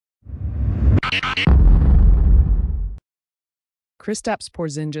Kristaps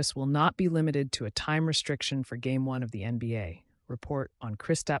Porzingis will not be limited to a time restriction for Game 1 of the NBA. Report on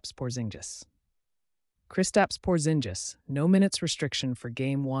Kristaps Porzingis. Kristaps Porzingis, no minutes restriction for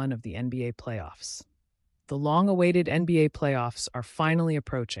Game 1 of the NBA playoffs. The long-awaited NBA playoffs are finally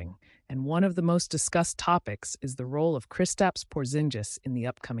approaching, and one of the most discussed topics is the role of Kristaps Porzingis in the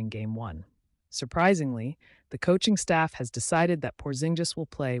upcoming Game 1. Surprisingly, the coaching staff has decided that Porzingis will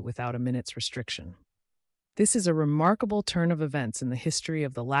play without a minutes restriction. This is a remarkable turn of events in the history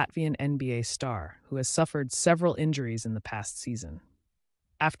of the Latvian NBA star, who has suffered several injuries in the past season.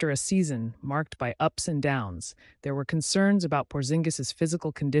 After a season marked by ups and downs, there were concerns about Porzingis'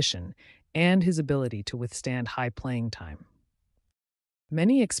 physical condition and his ability to withstand high playing time.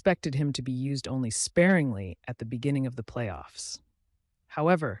 Many expected him to be used only sparingly at the beginning of the playoffs.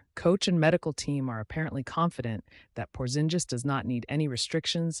 However, coach and medical team are apparently confident that Porzingis does not need any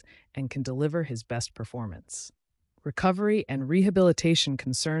restrictions and can deliver his best performance. Recovery and rehabilitation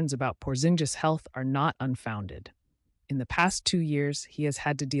concerns about Porzingis' health are not unfounded. In the past 2 years, he has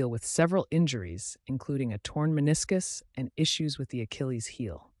had to deal with several injuries, including a torn meniscus and issues with the Achilles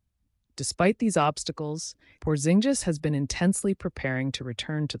heel. Despite these obstacles, Porzingis has been intensely preparing to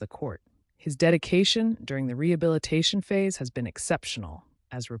return to the court. His dedication during the rehabilitation phase has been exceptional,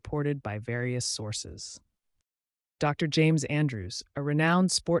 as reported by various sources. Dr. James Andrews, a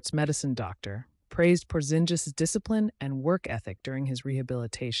renowned sports medicine doctor, praised Porzingis' discipline and work ethic during his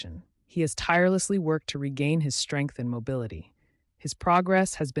rehabilitation. He has tirelessly worked to regain his strength and mobility. His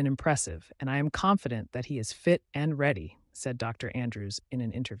progress has been impressive, and I am confident that he is fit and ready, said Dr. Andrews in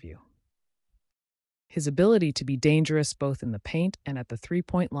an interview. His ability to be dangerous both in the paint and at the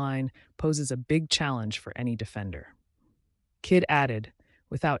three-point line poses a big challenge for any defender. Kidd added,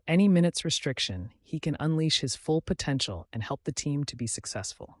 without any minutes restriction, he can unleash his full potential and help the team to be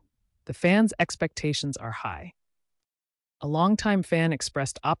successful. The fans' expectations are high. A longtime fan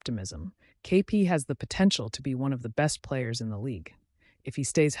expressed optimism. KP has the potential to be one of the best players in the league. If he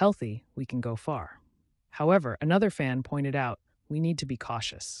stays healthy, we can go far. However, another fan pointed out, we need to be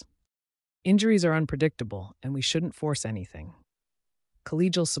cautious. Injuries are unpredictable, and we shouldn't force anything.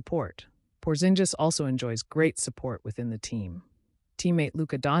 Collegial support. Porzingis also enjoys great support within the team. Teammate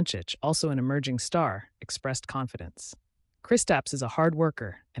Luka Doncic, also an emerging star, expressed confidence. Kristaps is a hard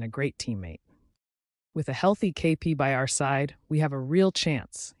worker and a great teammate. With a healthy KP by our side, we have a real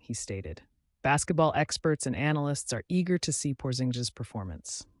chance, he stated. Basketball experts and analysts are eager to see Porzingis'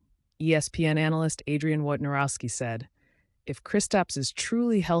 performance. ESPN analyst Adrian Wojnarowski said, if Kristaps is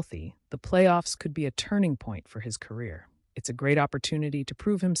truly healthy, the playoffs could be a turning point for his career. It's a great opportunity to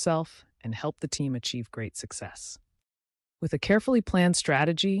prove himself and help the team achieve great success. With a carefully planned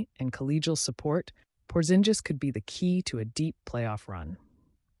strategy and collegial support, Porzingis could be the key to a deep playoff run.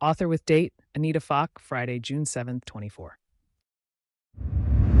 Author with date, Anita Falk, Friday, June 7, 24.